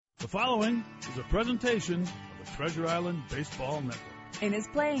following is a presentation of the Treasure Island Baseball Network. In his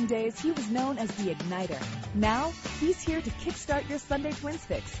playing days, he was known as the Igniter. Now, he's here to kickstart your Sunday Twins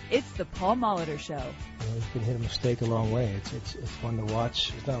fix. It's the Paul Molitor Show. You can hit a mistake a long way. It's fun to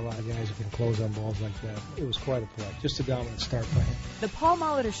watch. There's not a lot of guys who can close on balls like that. It was quite a play. Just a dominant start by him. The Paul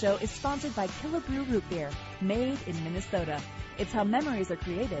Molitor Show is sponsored by Killebrew Root Beer, made in Minnesota. It's how memories are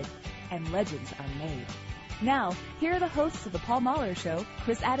created and legends are made. Now, here are the hosts of the Paul Molitor Show,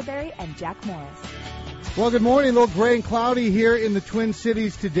 Chris Atterbury and Jack Morris. Well, good morning. A little gray and cloudy here in the Twin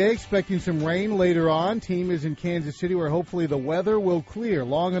Cities today. Expecting some rain later on. Team is in Kansas City, where hopefully the weather will clear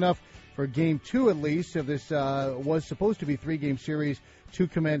long enough for Game 2 at least of this was supposed to be 3-game series to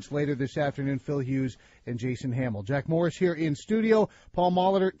commence later this afternoon. Phil Hughes and Jason Hamill. Jack Morris here in studio. Paul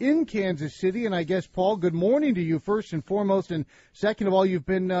Molitor in Kansas City. And I guess, Paul, good morning to you first and foremost. And second of all, you've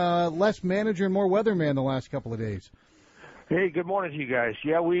been less manager and more weatherman the last couple of days. Hey, good morning to you guys.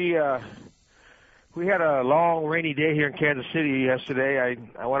 Yeah, we had a long rainy day here in Kansas City yesterday.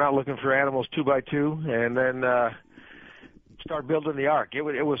 I went out looking for animals 2x2 and then started building the ark. It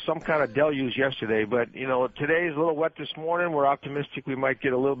was some kind of deluge yesterday, but, you know, today's a little wet this morning. We're optimistic we might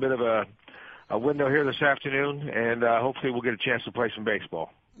get a little bit of a window here this afternoon, and hopefully we'll get a chance to play some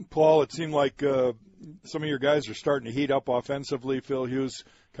baseball. Paul, it seemed like some of your guys are starting to heat up offensively. Phil Hughes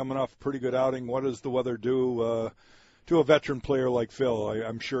coming off a pretty good outing. What does the weather do to a veteran player like Phil?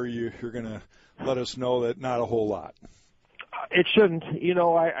 I'm sure you're going to let us know that not a whole lot. It shouldn't. You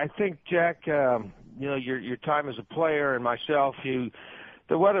know, I think, Jack, you know, your time as a player and myself,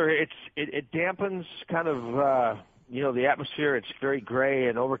 the weather, it dampens kind of, you know, the atmosphere. It's very gray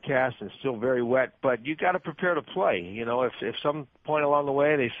and overcast and still very wet, but you got to prepare to play. You know, if some point along the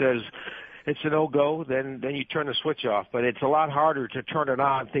way they says it's a no-go, then you turn the switch off. But it's a lot harder to turn it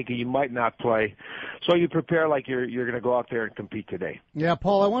on thinking you might not play. So you prepare like you're going to go out there and compete today. Yeah,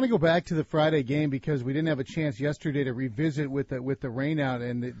 Paul, I want to go back to the Friday game because we didn't have a chance yesterday to revisit with the rain out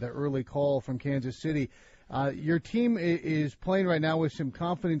and the early call from Kansas City. Your team is playing right now with some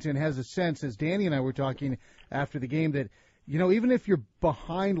confidence and has a sense, as Danny and I were talking after the game, that, you know, even if you're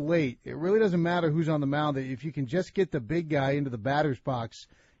behind late, it really doesn't matter who's on the mound. That if you can just get the big guy into the batter's box,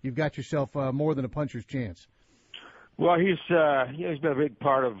 you've got yourself more than a puncher's chance. Well, he's been a big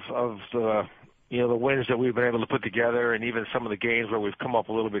part of the, you know, the wins that we've been able to put together, and even some of the games where we've come up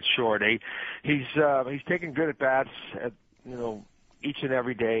a little bit short. He's taking good at bats, you know, each and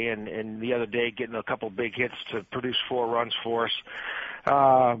every day, and the other day getting a couple big hits to produce 4 runs for us.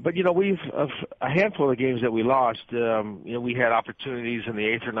 But, you know, a handful of games that we lost, you know, we had opportunities in the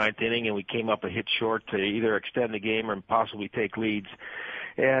 8th or 9th inning, and we came up a hit short to either extend the game or possibly take leads.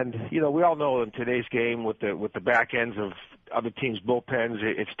 And, you know, we all know in today's game with the back ends of other teams' bullpens,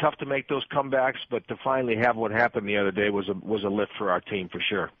 it's tough to make those comebacks, but to finally have what happened the other day was a lift for our team for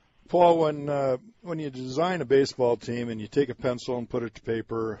sure. Paul, when you design a baseball team and you take a pencil and put it to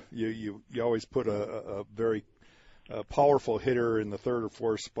paper, you always put a very powerful hitter in the 3rd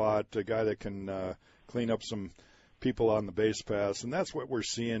or 4th spot, a guy that can clean up some people on the base pass, and that's what we're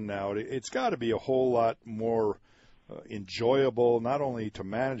seeing now. It's got to be a whole lot more enjoyable, not only to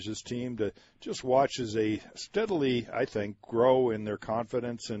manage this team, to just watch as they steadily, I think, grow in their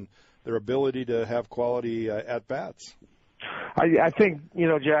confidence and their ability to have quality at-bats. I think, you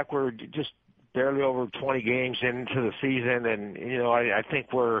know, Jack, we're just barely over 20 games into the season, and, you know, I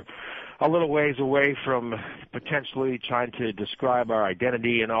think we're a little ways away from potentially trying to describe our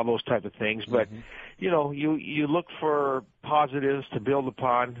identity and all those type of things. But, you know, you look for positives to build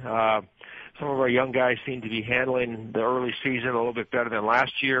upon. Some of our young guys seem to be handling the early season a little bit better than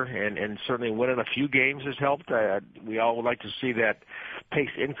last year, and certainly winning a few games has helped. We all would like to see that pace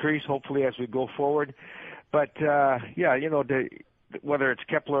increase, hopefully, as we go forward. But, yeah, you know, whether it's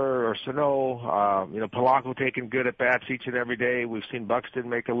Kepler or Sano, you know, Polanco taking good at bats each and every day. We've seen Buxton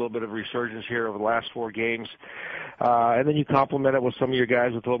make a little bit of resurgence here over the last 4 games. And then you complement it with some of your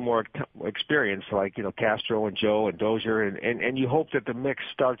guys with a little more experience, like, you know, Castro and Joe and Dozier. And you hope that the mix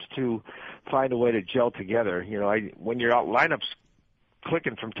starts to find a way to gel together. You know, when your lineups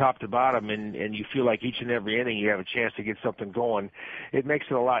clicking from top to bottom and you feel like each and every inning you have a chance to get something going, it makes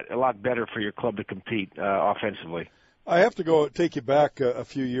it a lot better for your club to compete offensively. I have to take you back a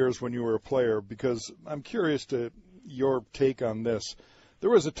few years when you were a player, because I'm curious to your take on this. There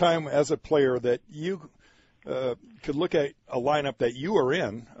was a time as a player that you could look at a lineup that you were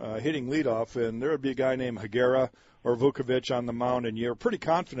in, hitting leadoff, and there would be a guy named Higuera or Vukovic on the mound, and you're pretty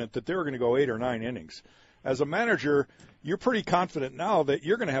confident that they were going to go 8 or 9 innings. As a manager, you're pretty confident now that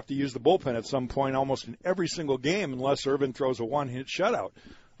you're going to have to use the bullpen at some point almost in every single game unless Irvin throws a one-hit shutout.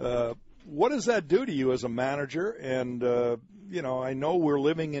 What does that do to you as a manager? And, I know we're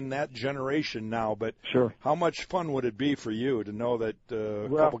living in that generation now, but sure. How much fun would it be for you to know that a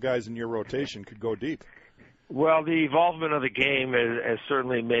couple guys in your rotation could go deep? Well, the evolvement of the game has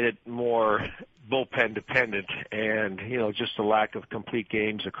certainly made it more bullpen dependent, and just the lack of complete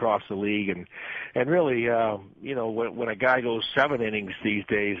games across the league, and really, when a guy goes 7 innings these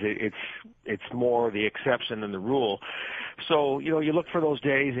days, it's more the exception than the rule. So you look for those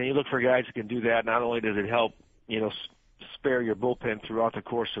days, and you look for guys who can do that. Not only does it help spare your bullpen throughout the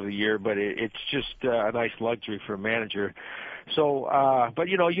course of the year, but it's just a nice luxury for a manager. So, but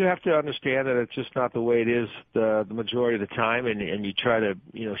you have to understand that it's just not the way it is the majority of the time, and you try to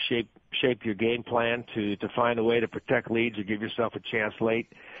shape your game plan to find a way to protect leads or give yourself a chance late.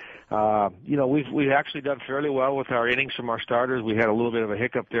 We've actually done fairly well with our innings from our starters. We had a little bit of a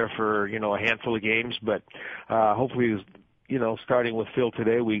hiccup there for a handful of games, but hopefully, starting with Phil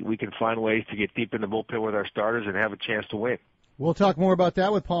today, we can find ways to get deep in the bullpen with our starters and have a chance to win. We'll talk more about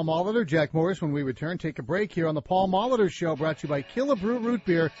that with Paul Molitor, Jack Morris, when we return. Take a break here on the Paul Molitor Show, brought to you by Killebrew Root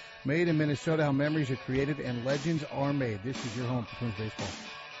Beer, made in Minnesota. How memories are created and legends are made. This is your home for Twins baseball.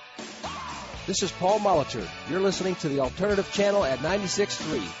 This is Paul Molitor. You're listening to the Alternative Channel at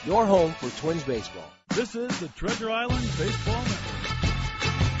 96.3, your home for Twins baseball. This is the Treasure Island Baseball Network.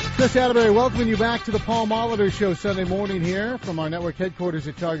 Chris Atterbury welcoming you back to the Paul Molitor Show Sunday morning here from our network headquarters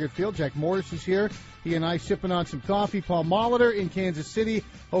at Target Field. Jack Morris is here. He and I sipping on some coffee. Paul Molitor in Kansas City,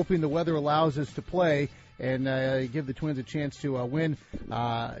 hoping the weather allows us to play and give the Twins a chance to win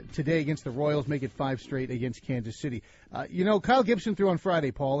today against the Royals, make it 5 straight against Kansas City. Kyle Gibson threw on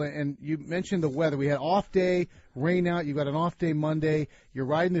Friday, Paul, and you mentioned the weather. We had off day, rain out. You've got an off day Monday. You're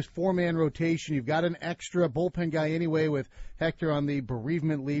riding this 4-man rotation. You've got an extra bullpen guy anyway with Hector on the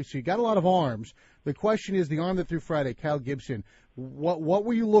bereavement leave, so you got a lot of arms. The question is the arm that threw Friday, Kyle Gibson. What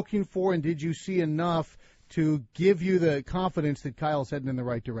were you looking for, and did you see enough to give you the confidence that Kyle's heading in the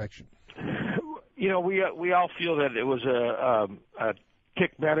right direction? We all feel that it was a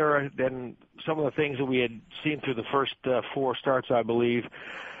tick better than some of the things that we had seen through the first 4 starts, I believe.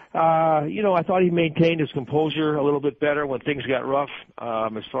 I thought he maintained his composure a little bit better when things got rough,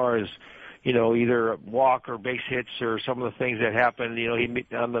 as far as, either walk or base hits or some of the things that happened. He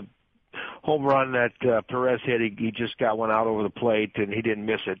on the home run that Perez hit, he just got one out over the plate and he didn't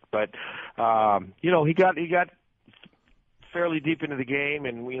miss it. But he got fairly deep into the game,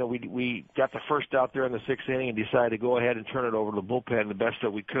 and we got the first out there in the 6th inning and decided to go ahead and turn it over to the bullpen the best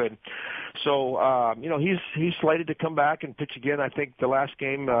that we could. So he's slated to come back and pitch again, I think, the last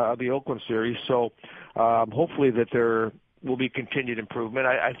game of the Oakland series. So hopefully that there will be continued improvement.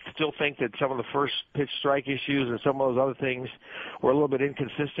 I still think that some of the first pitch strike issues and some of those other things were a little bit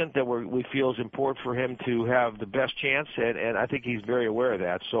inconsistent that we feel is important for him to have the best chance, and I think he's very aware of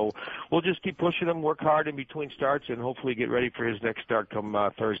that. So we'll just keep pushing him, work hard in between starts, and hopefully get ready for his next start come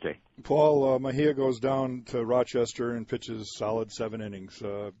Thursday. Paul, Mejia goes down to Rochester and pitches solid 7 innings.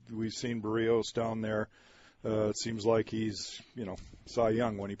 We've seen Barrios down there. It seems like he's, Cy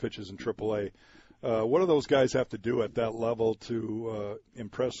Young when he pitches in AAA. What do those guys have to do at that level to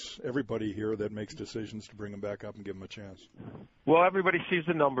impress everybody here that makes decisions to bring them back up and give them a chance? Well, everybody sees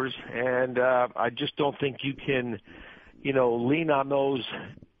the numbers, and I just don't think you can, lean on those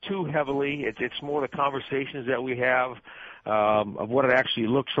too heavily. It's more the conversations that we have of what it actually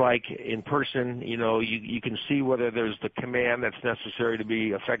looks like in person. You can see whether there's the command that's necessary to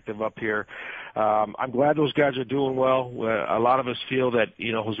be effective up here. I'm glad those guys are doing well. A lot of us feel that,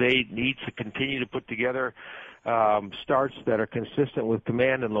 Jose needs to continue to put together starts that are consistent with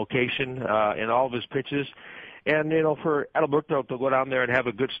command and location in all of his pitches. And, for Adalberto to go down there and have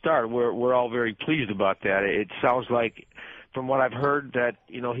a good start, we're all very pleased about that. It sounds like, from what I've heard, that,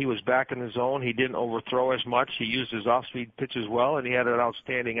 he was back in the zone. He didn't overthrow as much. He used his off-speed pitches well, and he had an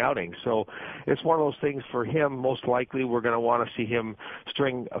outstanding outing. So it's one of those things for him. Most likely we're going to want to see him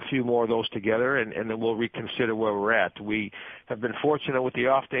string a few more of those together, and then we'll reconsider where we're at. We have been fortunate with the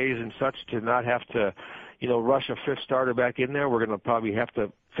off days and such to not have to, rush a 5th starter back in there. We're going to probably have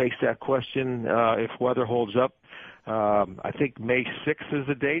to face that question if weather holds up. I think May 6th is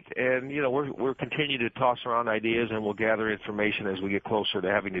the date, and, we're continuing to toss around ideas, and we'll gather information as we get closer to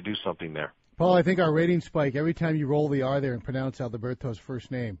having to do something there. Paul, I think our ratings spike every time you roll the R there and pronounce Adalberto's first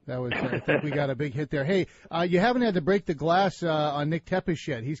name. That was, I think we got a big hit there. Hey, you haven't had to break the glass on Nick Tepesch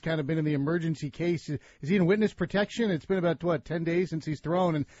yet. He's kind of been in the emergency case. Is he in witness protection? It's been about, 10 days since he's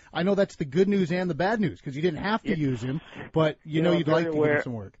thrown, and I know that's the good news and the bad news because you didn't have to use him, but you'd like to give him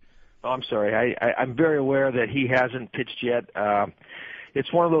some work. Oh, I'm sorry. I'm very aware that he hasn't pitched yet.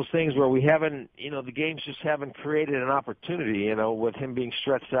 It's one of those things where we haven't, the games just haven't created an opportunity, with him being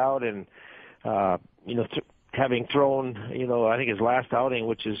stretched out and, having thrown, I think his last outing,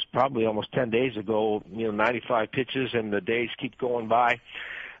 which is probably almost 10 days ago, 95 pitches, and the days keep going by.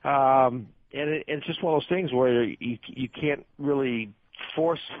 And it's just one of those things where you can't really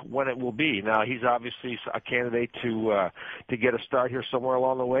force when it will be. Now, he's obviously a candidate to get a start here somewhere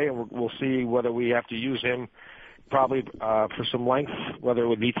along the way, and we'll see whether we have to use him probably for some length, whether it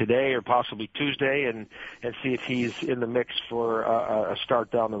would be today or possibly Tuesday, and see if he's in the mix for a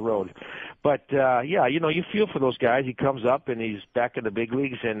start down the road. But, you feel for those guys. He comes up and he's back in the big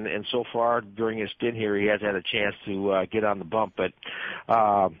leagues, and so far during his stint here, he hasn't had a chance to get on the bump. But,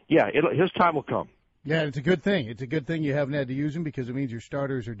 his time will come. Yeah, it's a good thing. It's a good thing you haven't had to use him because it means your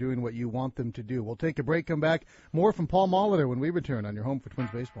starters are doing what you want them to do. We'll take a break, come back. More from Paul Molitor when we return on your home for Twins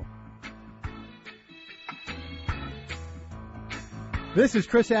Baseball. This is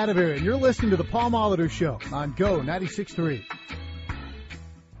Chris Atterbury, and you're listening to the Paul Molitor Show on Go 96.3.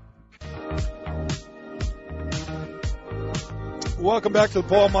 Welcome back to the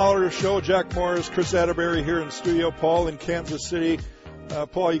Paul Molitor Show. Jack Morris, Chris Atterbury here in the studio. Paul in Kansas City.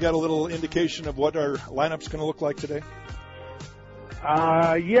 Paul, you got a little indication of what our lineup's going to look like today?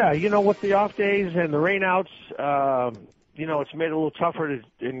 With the off days and the rainouts, it's made it a little tougher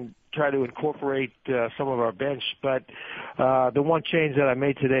to try to incorporate some of our bench. But the one change that I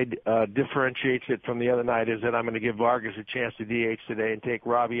made today differentiates it from the other night is that I'm going to give Vargas a chance to DH today and take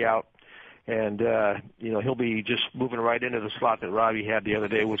Robbie out. And, he'll be just moving right into the slot that Robbie had the other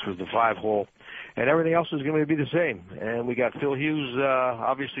day, which was the 5-hole. And everything else is going to be the same. And we got Phil Hughes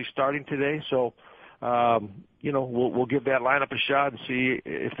obviously starting today. So, we'll give that lineup a shot and see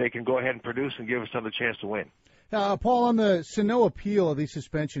if they can go ahead and produce and give us another chance to win. Paul, on the Sano appeal of the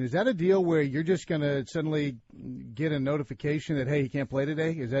suspension, is that a deal where you're just going to suddenly get a notification that, hey, he can't play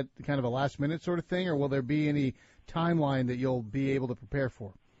today? Is that kind of a last-minute sort of thing, or will there be any timeline that you'll be able to prepare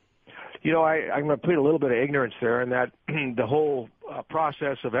for? I'm going to plead a little bit of ignorance there in that the whole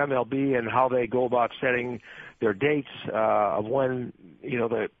process of MLB and how they go about setting their dates of when,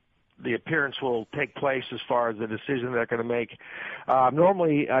 the appearance will take place as far as the decision they're going to make.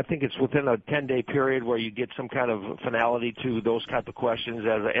 Normally, I think it's within a 10-day period where you get some kind of finality to those type of questions.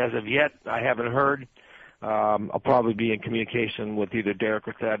 As of yet, I haven't heard. I'll probably be in communication with either Derek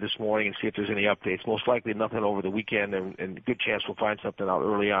or Thad this morning and see if there's any updates. Most likely nothing over the weekend, and good chance we'll find something out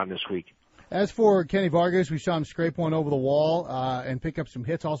early on this week. As for Kenny Vargas, we saw him scrape one over the wall and pick up some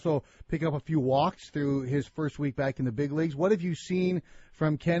hits, also pick up a few walks through his first week back in the big leagues. What have you seen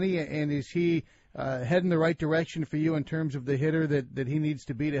from Kenny, and is he heading the right direction for you in terms of the hitter that he needs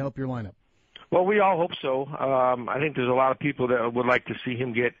to be to help your lineup? Well, we all hope so. I think there's a lot of people that would like to see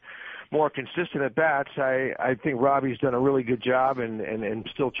him get more consistent at bats. I think Robbie's done a really good job and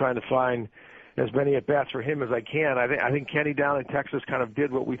still trying to find as many at bats for him as I can. I think Kenny down in Texas kind of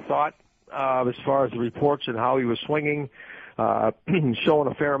did what we thought as far as the reports and how he was swinging, showing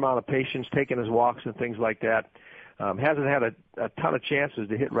a fair amount of patience, taking his walks and things like that. Hasn't had a ton of chances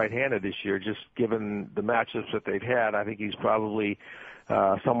to hit right-handed this year, just given the matchups that they've had. I think he's probably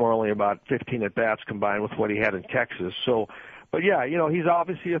somewhere only about 15 at bats combined with what he had in Texas. So. But, yeah, he's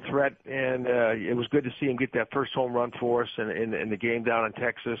obviously a threat, and it was good to see him get that first home run for us in the game down in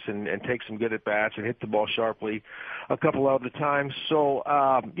Texas and take some good at-bats and hit the ball sharply a couple other times. So,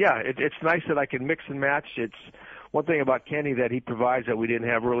 it's nice that I can mix and match. It's one thing about Kenny that he provides that we didn't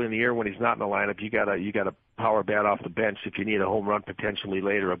have early in the year when he's not in the lineup. You got a power bat off the bench if you need a home run potentially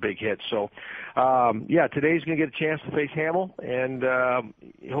later, a big hit. So, today's going to get a chance to face Hamill, and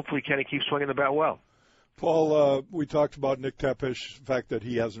hopefully Kenny keeps swinging the bat well. Paul, we talked about Nick Tepesh, the fact that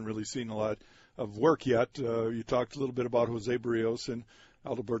he hasn't really seen a lot of work yet. You talked a little bit about Jose Barrios and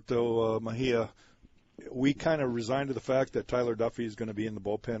Alberto Mejia. We kind of resigned to the fact that Tyler Duffy is going to be in the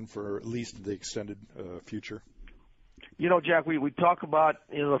bullpen for at least the extended future. Jack, we talk about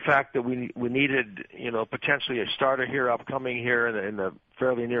the fact that we needed potentially a starter here upcoming here in the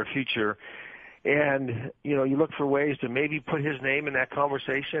fairly near future. And, you look for ways to maybe put his name in that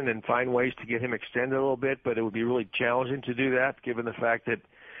conversation and find ways to get him extended a little bit, but it would be really challenging to do that given the fact that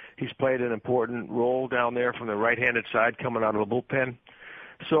he's played an important role down there from the right-handed side coming out of the bullpen.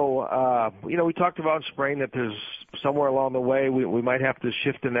 So, we talked about in spring that there's somewhere along the way we might have to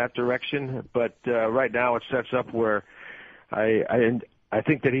shift in that direction, but right now it sets up where I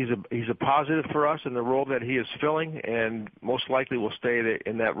think that he's a positive for us in the role that he is filling, and most likely will stay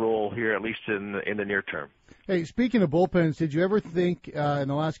in that role here at least in the near term. Hey, speaking of bullpens, did you ever think in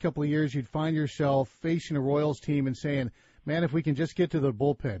the last couple of years you'd find yourself facing a Royals team and saying, man, if we can just get to the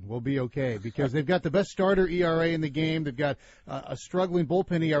bullpen, we'll be okay, because they've got the best starter ERA in the game. They've got a struggling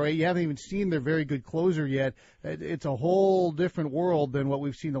bullpen ERA. You haven't even seen their very good closer yet. It's a whole different world than what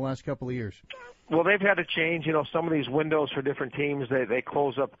we've seen the last couple of years. Well, they've had to change, some of these windows for different teams. They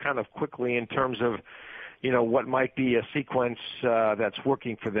close up kind of quickly in terms of, what might be a sequence that's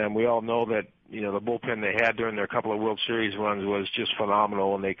working for them. We all know that, the bullpen they had during their couple of World Series runs was just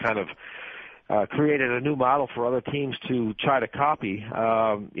phenomenal, and they kind of created a new model for other teams to try to copy.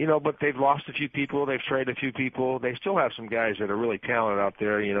 But they've lost a few people. They've traded a few people. They still have some guys that are really talented out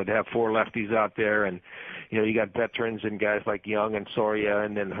there, to have 4 lefties out there. And, you got veterans and guys like Young and Soria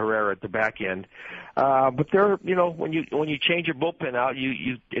and then Herrera at the back end. But they're, when you change your bullpen out,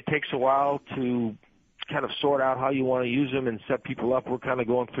 it takes a while to kind of sort out how you want to use them and set people up. We're kind of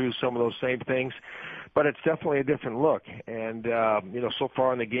going through some of those same things. But it's definitely a different look. And, so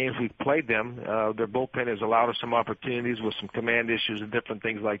far in the games we've played them, their bullpen has allowed us some opportunities with some command issues and different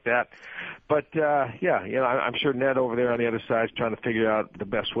things like that. But, I'm sure Ned over there on the other side is trying to figure out the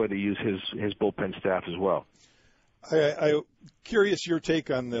best way to use his bullpen staff as well. I'm curious your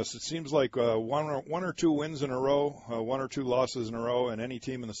take on this. It seems like one or two wins in a row, 1 or 2 losses in a row, and any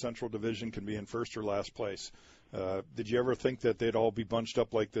team in the Central Division can be in first or last place. Did you ever think that they'd all be bunched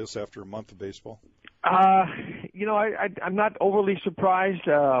up like this after a month of baseball? I'm not overly surprised.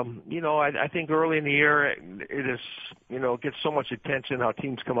 I think early in the year it is, gets so much attention how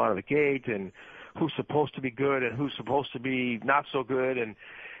teams come out of the gate and who's supposed to be good and who's supposed to be not so good. And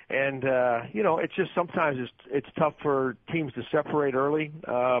it's just sometimes it's tough for teams to separate early.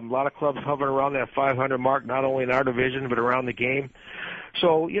 A lot of clubs hovering around that 500 mark, not only in our division but around the game.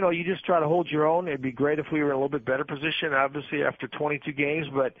 So, you just try to hold your own. It'd be great if we were in a little bit better position, obviously, after 22 games.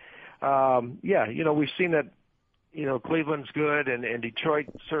 But, we've seen that, Cleveland's good, and Detroit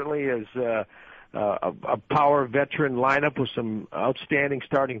certainly is a power veteran lineup with some outstanding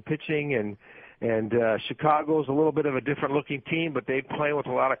starting pitching. And Chicago's a little bit of a different-looking team, but they're playing with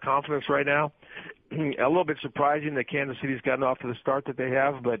a lot of confidence right now. A little bit surprising that Kansas City's gotten off to the start that they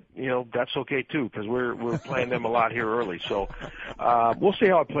have, but, that's okay, too, because we're playing them a lot here early. So we'll see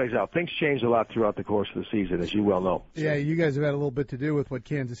how it plays out. Things change a lot throughout the course of the season, as you well know. Yeah, you guys have had a little bit to do with what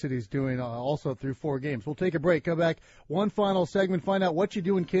Kansas City's doing also through 4 games. We'll take a break, come back, one final segment, find out what you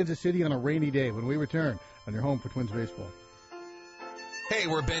do in Kansas City on a rainy day when we return on your home for Twins Baseball. Hey,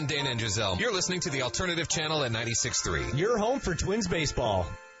 we're Ben, Dana, and Giselle. You're listening to the Alternative Channel at 96.3. Your home for Twins Baseball.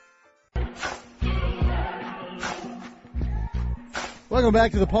 Welcome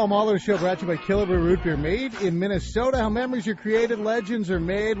back to the Paul Mahler Show, brought to you by Killebrew Root Beer, made in Minnesota. How memories are created, legends are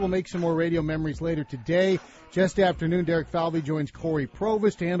made. We'll make some more radio memories later today. Just afternoon, Derek Falvey joins Corey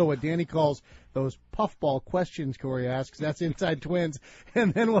Provis to handle what Danny calls those puffball questions, Corey asks. That's Inside Twins.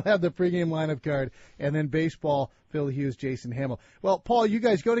 And then we'll have the pregame lineup card. And then baseball, Phil Hughes, Jason Hamill. Well, Paul, you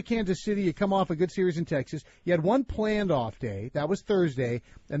guys go to Kansas City. You come off a good series in Texas. You had one planned off day. That was Thursday.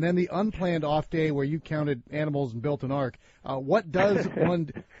 And then the unplanned off day where you counted animals and built an ark. What does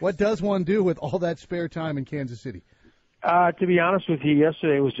one do with all that spare time in Kansas City? To be honest with you,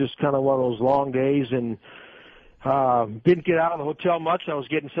 yesterday was just kind of one of those long days, and didn't get out of the hotel much. I was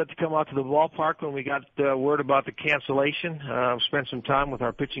getting set to come out to the ballpark when we got word about the cancellation. Spent some time with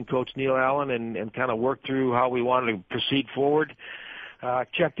our pitching coach, Neil Allen, and kind of worked through how we wanted to proceed forward.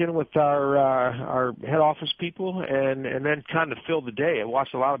 Checked in with our head office people, and then kind of filled the day. I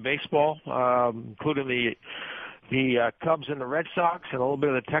watched a lot of baseball, including the Cubs and the Red Sox, and a little bit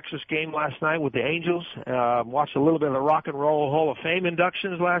of the Texas game last night with the Angels. Watched a little bit of the Rock and Roll Hall of Fame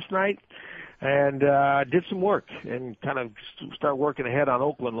inductions last night. And did some work and kind of start working ahead on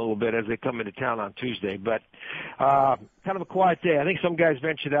Oakland a little bit as they come into town on Tuesday. But kind of a quiet day. I think some guys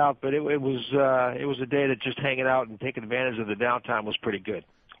ventured out, but it was a day that just hanging out and taking advantage of the downtime was pretty good.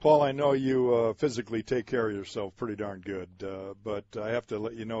 Paul, I know you physically take care of yourself pretty darn good, but I have to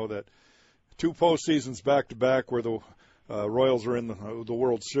let you know that 2 postseasons back-to-back where the Royals are in the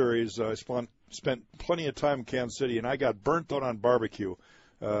World Series, I spent plenty of time in Kansas City, and I got burnt out on barbecue.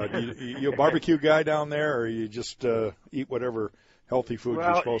 You a barbecue guy down there, or you just eat whatever healthy food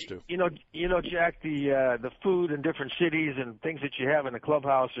you're supposed to? You know, Jack, the food in different cities and things that you have in the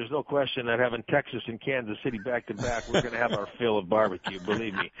clubhouse, there's no question that having Texas and Kansas City back to back, we're going to have our fill of barbecue,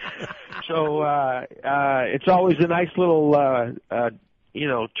 believe me. So it's always a nice little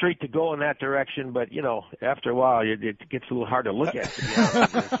treat to go in that direction, but after a while it gets a little hard to look at, to be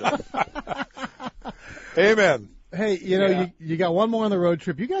honest with you. So. Amen. Hey, you got one more on the road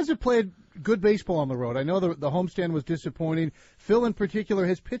trip. You guys have played good baseball on the road. I know the homestand was disappointing. Phil, in particular,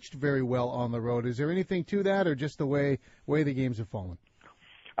 has pitched very well on the road. Is there anything to that, or just the way the games have fallen?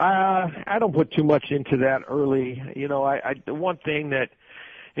 I don't put too much into that early. The one thing that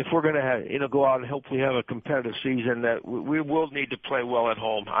if we're going to go out and hopefully have a competitive season, that we will need to play well at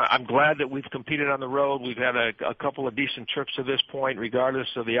home. I'm glad that we've competed on the road. We've had a couple of decent trips to this point, regardless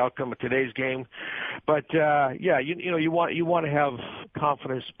of the outcome of today's game. But you want to have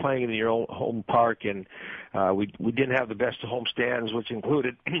confidence playing in your own home park, and we didn't have the best of home stands, which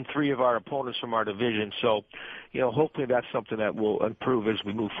included 3 of our opponents from our division. So, hopefully that's something that will improve as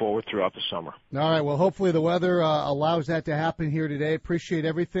we move forward throughout the summer. All right. Well, hopefully the weather allows that to happen here today. Appreciate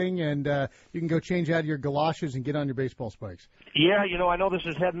everything, and you can go change out your galoshes and get on your baseball spikes. Yeah, I know this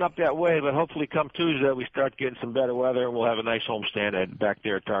is heading up that way, but hopefully come Tuesday we start getting some better weather, and we'll have a nice homestand back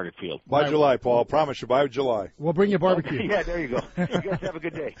there at Target Field. By July, Paul. Promise you, by July. We'll bring you barbecue. Okay, yeah, there you go. You guys have a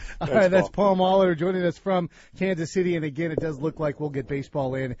good day. All right, that's Paul Molitor joining us from Kansas City, and again, it does look like we'll get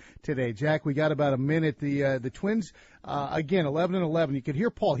baseball in today. Jack, we got about a minute. The Twins, again, 11-11. You could hear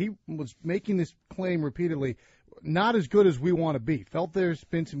Paul. He was making this claim repeatedly. Not as good as we want to be. Felt there's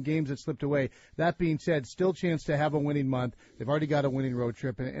been some games that slipped away. That being said, still chance to have a winning month. They've already got a winning road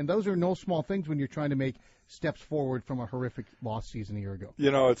trip, and those are no small things when you're trying to make steps forward from a horrific loss season a year ago.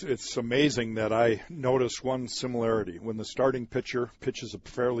 It's amazing that I noticed one similarity. When the starting pitcher pitches a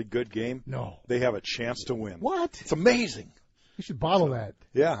fairly good game, they have a chance to win. What? It's amazing. You should bottle that.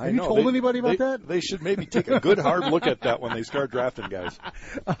 Yeah, I know. Have you told anybody about that? They should maybe take a good hard look at that when they start drafting guys.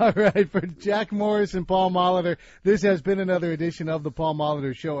 All right, for Jack Morris and Paul Molitor, this has been another edition of the Paul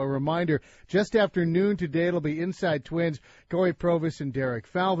Molitor Show. A reminder, just after noon today, it'll be Inside Twins, Corey Provis and Derek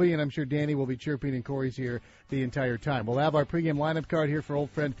Falvey, and I'm sure Danny will be chirping in Corey's ear the entire time. We'll have our pregame lineup card here for old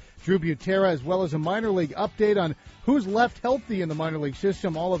friend Drew Butera, as well as a minor league update on who's left healthy in the minor league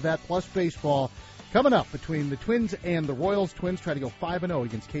system, all of that plus baseball. Coming up between the Twins and the Royals. Twins try to go 5-0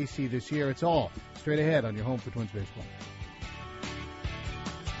 against KC this year. It's all straight ahead on your home for Twins baseball.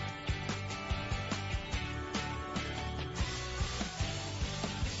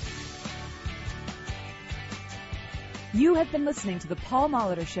 You have been listening to the Paul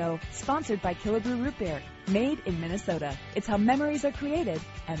Molitor Show, sponsored by Killebrew Root Beer, made in Minnesota. It's how memories are created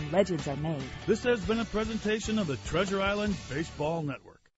and legends are made. This has been a presentation of the Treasure Island Baseball Network.